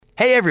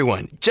Hey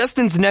everyone,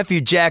 Justin's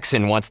nephew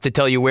Jackson wants to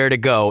tell you where to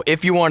go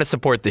if you want to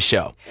support the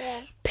show.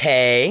 Yeah.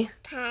 Pay.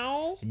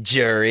 Pie.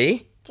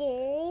 Jury.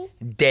 Jury.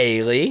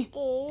 Daily.com.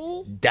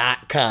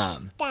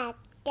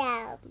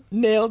 Daily.com.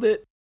 Nailed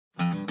it.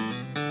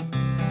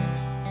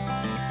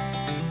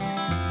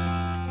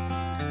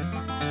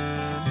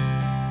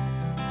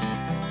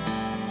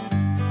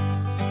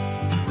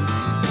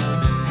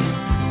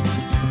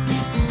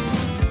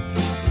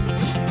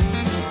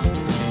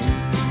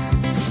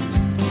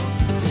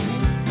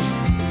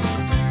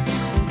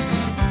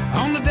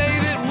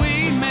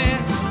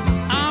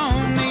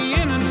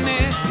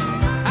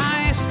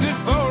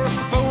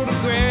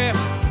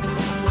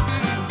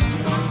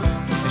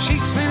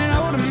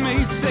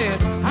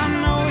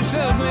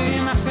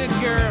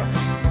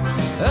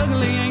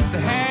 Ugly ain't the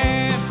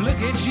half, look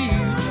at you.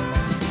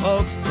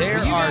 Folks, there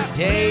are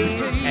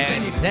days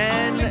and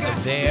then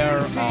there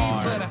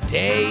are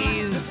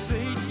days.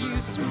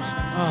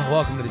 Oh,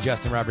 welcome to the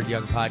Justin Robert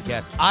Young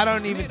podcast. I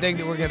don't even think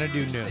that we're going to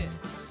do news.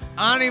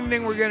 I don't even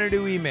think we're going to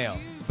do email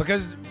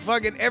because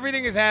fucking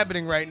everything is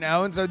happening right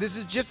now. And so this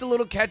is just a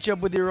little catch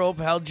up with your old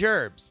pal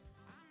Gerbs.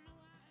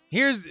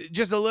 Here's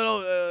just a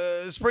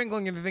little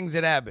sprinkling of the things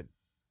that happen.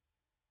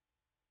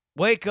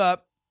 Wake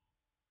up.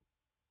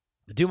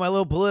 Do my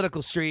little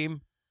political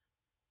stream,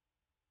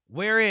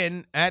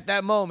 wherein at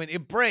that moment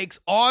it breaks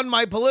on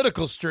my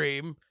political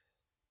stream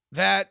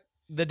that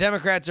the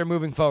Democrats are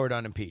moving forward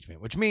on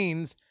impeachment, which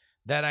means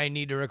that I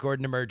need to record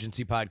an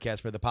emergency podcast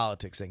for the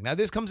politics thing. Now,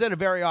 this comes at a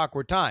very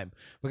awkward time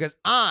because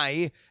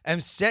I am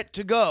set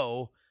to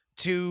go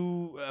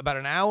to about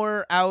an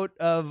hour out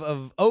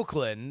of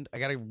Oakland. I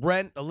got to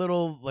rent a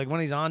little, like one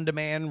of these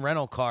on-demand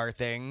rental car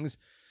things.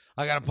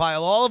 I got to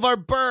pile all of our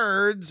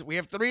birds. We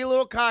have 3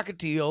 little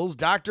cockatiels,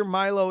 Dr.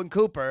 Milo and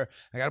Cooper.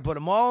 I got to put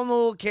them all in the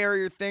little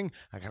carrier thing.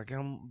 I got to get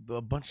them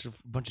a bunch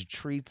of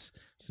treats,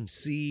 some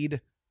seed,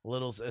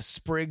 little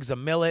sprigs of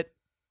millet.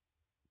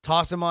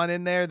 Toss them on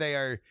in there. They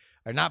are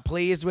not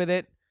pleased with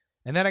it.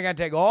 And then I got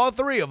to take all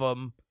 3 of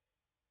them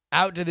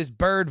out to this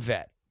bird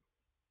vet.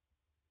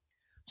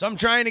 So I'm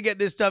trying to get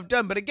this stuff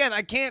done. But again,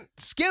 I can't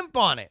skimp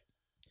on it.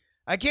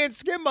 I can't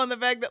skimp on the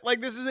fact that,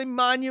 like, this is a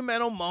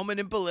monumental moment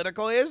in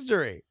political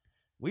history.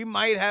 We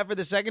might have, for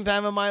the second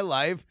time in my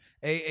life,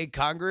 a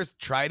Congress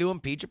try to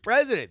impeach a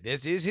president.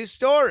 This is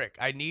historic.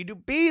 I need to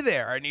be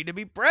there. I need to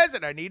be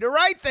present. I need to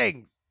write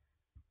things.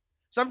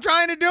 So I'm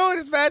trying to do it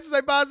as fast as I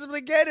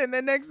possibly can. And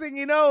then next thing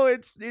you know,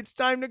 it's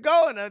time to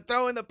go. And I'm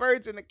throwing the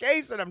birds in the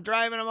case and I'm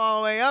driving them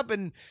all the way up.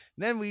 And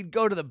then we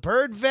go to the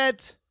bird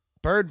vet.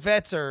 Bird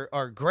vets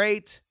are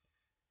great.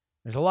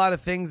 There's a lot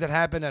of things that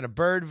happen at a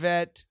bird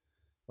vet.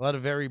 A lot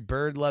of very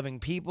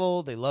bird-loving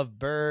people. They love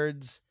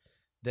birds.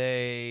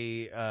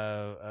 They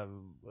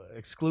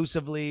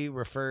exclusively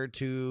refer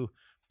to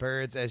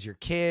birds as your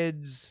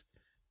kids.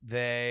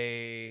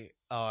 They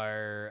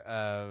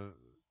are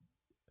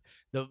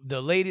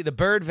the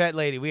bird vet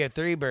lady. We have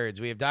 3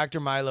 birds. We have Dr.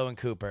 Milo and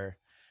Cooper.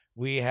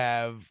 We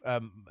have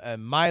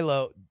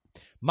Milo.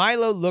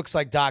 Milo looks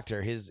like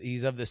Doctor.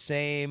 He's of the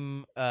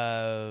same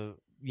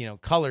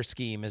color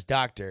scheme as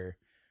Doctor,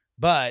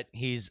 but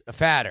he's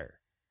fatter.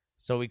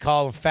 So we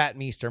call him Fat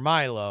Meester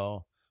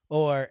Milo,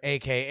 or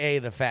AKA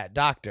the Fat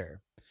Doctor.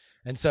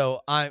 And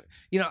so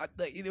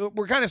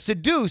we're kind of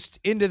seduced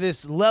into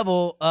this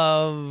level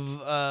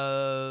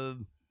of,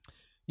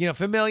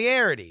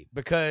 familiarity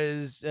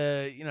because,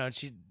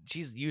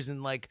 she's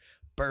using like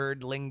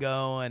bird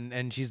lingo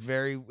and she's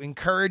very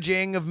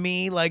encouraging of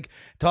me, like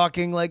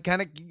talking like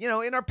kind of,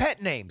 in our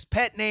pet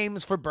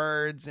names for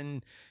birds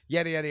and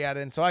yada, yada, yada.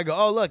 And so I go,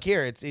 oh, look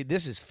here,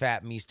 this is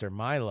Fat Meester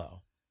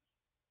Milo.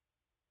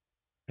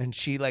 And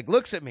she like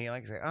looks at me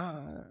like, say,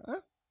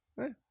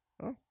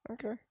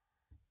 okay.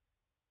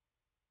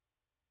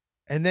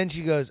 And then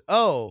she goes,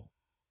 oh,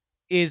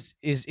 is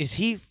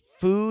he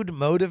food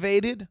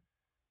motivated?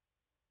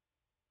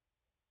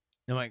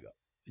 I'm like,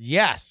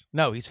 yes.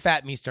 No, he's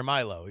Fat Meester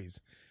Milo. He's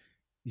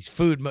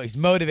he's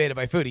motivated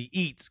by food. He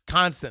eats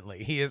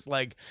constantly. He is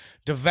like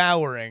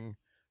devouring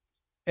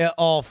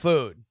all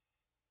food.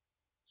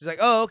 She's like,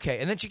 oh, okay.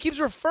 And then she keeps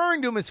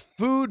referring to him as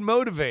food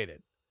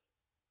motivated.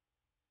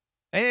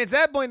 And it's at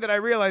that point that I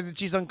realize that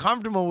she's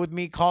uncomfortable with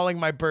me calling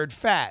my bird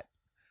fat,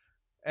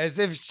 as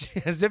if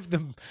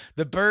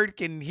the bird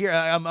can hear.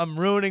 I'm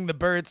ruining the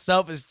bird's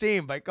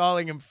self-esteem by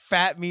calling him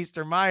Fat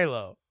Meester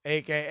Milo,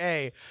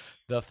 aka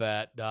the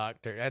Fat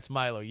Doctor. That's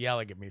Milo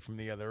yelling at me from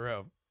the other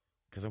room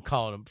because I'm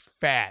calling him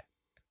fat.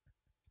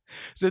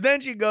 So then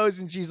she goes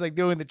and she's like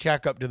doing the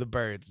checkup to the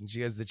birds, and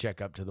she does the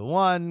checkup to the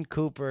one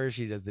Cooper.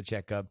 She does the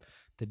checkup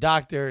to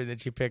Doctor, and then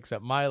she picks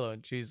up Milo,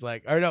 and she's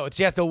like, or no,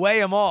 she has to weigh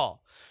them all.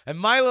 And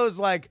Milo's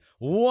like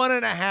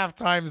 1.5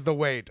 times the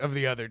weight of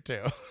the other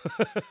 2.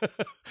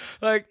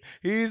 Like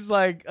he's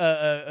like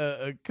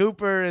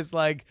Cooper is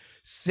like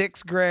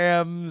 6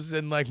 grams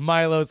and like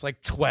Milo's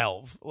like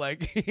 12.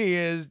 Like he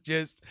is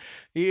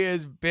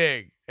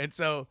big. And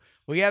so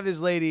we have this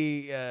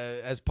lady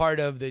as part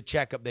of the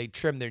checkup, they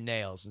trim their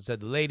nails. And so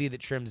the lady that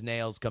trims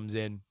nails comes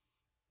in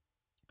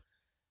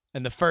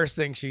And the first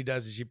thing she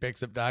does is she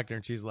picks up Doctor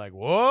and she's like,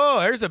 whoa,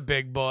 there's a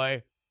big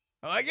boy.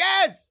 I'm like,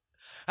 yes.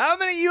 How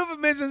many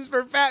euphemisms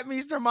for Fat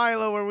Mr.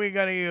 Milo are we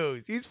going to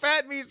use? He's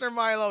Fat Mr.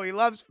 Milo. He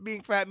loves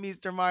being Fat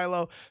Mr.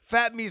 Milo.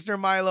 Fat Mr.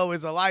 Milo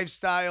is a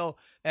lifestyle,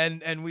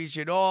 and we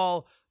should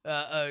all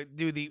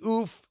do the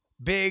oof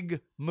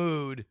big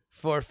mood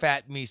for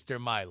Fat Mr.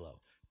 Milo.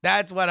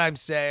 That's what I'm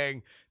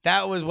saying.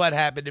 That was what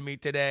happened to me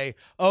today.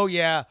 Oh,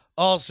 yeah.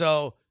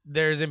 Also,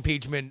 there's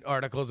impeachment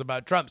articles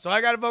about Trump. So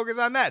I got to focus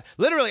on that.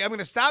 Literally, I'm going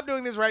to stop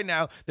doing this right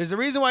now. There's a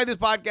reason why this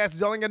podcast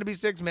is only going to be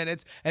 6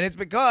 minutes, and it's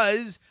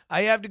because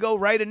I have to go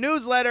write a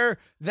newsletter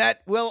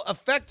that will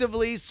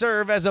effectively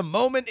serve as a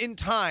moment in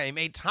time,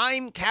 a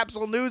time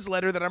capsule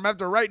newsletter that I'm going to have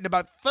to write in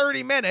about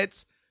 30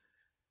 minutes,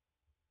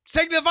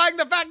 signifying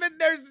the fact that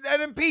there's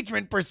an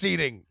impeachment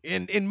proceeding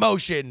in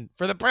motion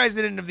for the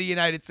president of the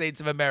United States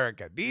of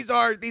America. These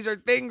are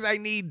things I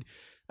need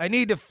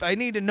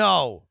to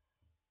know.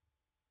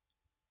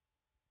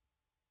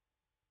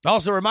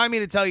 Also, remind me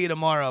to tell you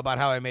tomorrow about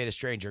how I made a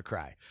stranger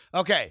cry.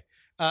 Okay,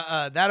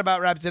 that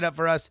about wraps it up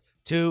for us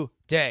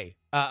today.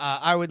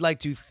 I would like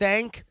to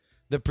thank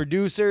the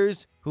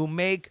producers who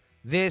make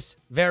this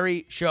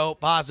very show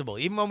possible.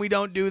 Even when we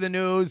don't do the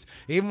news,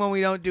 even when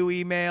we don't do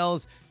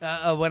emails,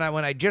 when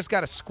I just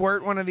got to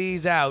squirt one of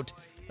these out,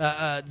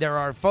 there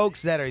are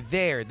folks that are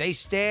there. They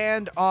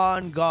stand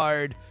on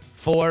guard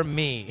for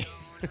me.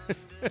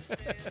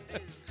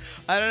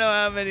 I don't know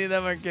how many of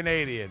them are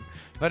Canadian,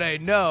 but I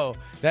know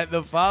that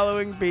the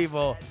following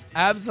people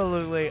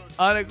absolutely,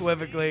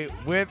 unequivocally,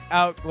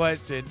 without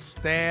question,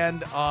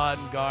 stand on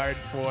guard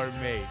for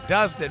me.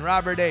 Dustin,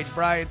 Robert H.,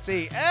 Brian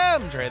C.,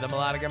 M., Trey the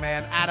Melodica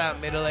Man, Adam,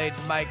 Middle-Aged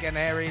Mike, and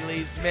Harry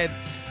Lee Smith.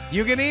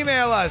 You can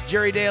email us,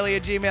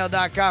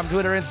 jurydaily@gmail.com,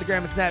 Twitter, Instagram,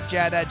 and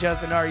Snapchat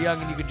 @Justin R.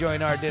 Young, and you can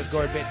join our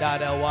Discord,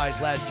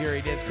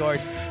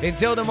 bit.ly/jurydiscord.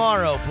 Until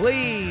tomorrow,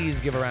 please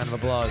give a round of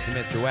applause to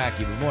Mr.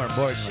 Wacky, but more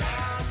importantly,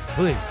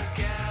 please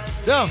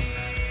don't.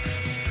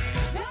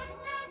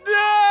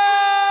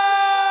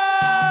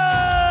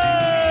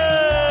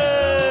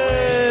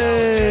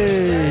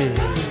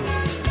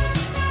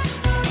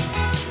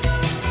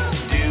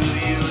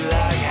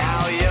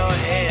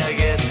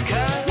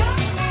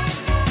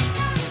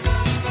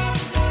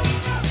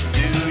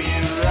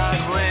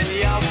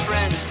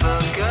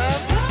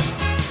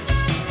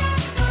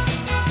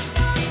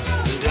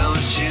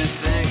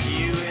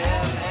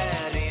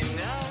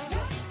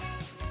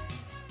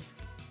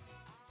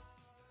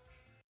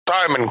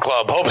 Diamond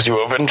Club hopes you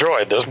have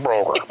enjoyed this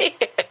program.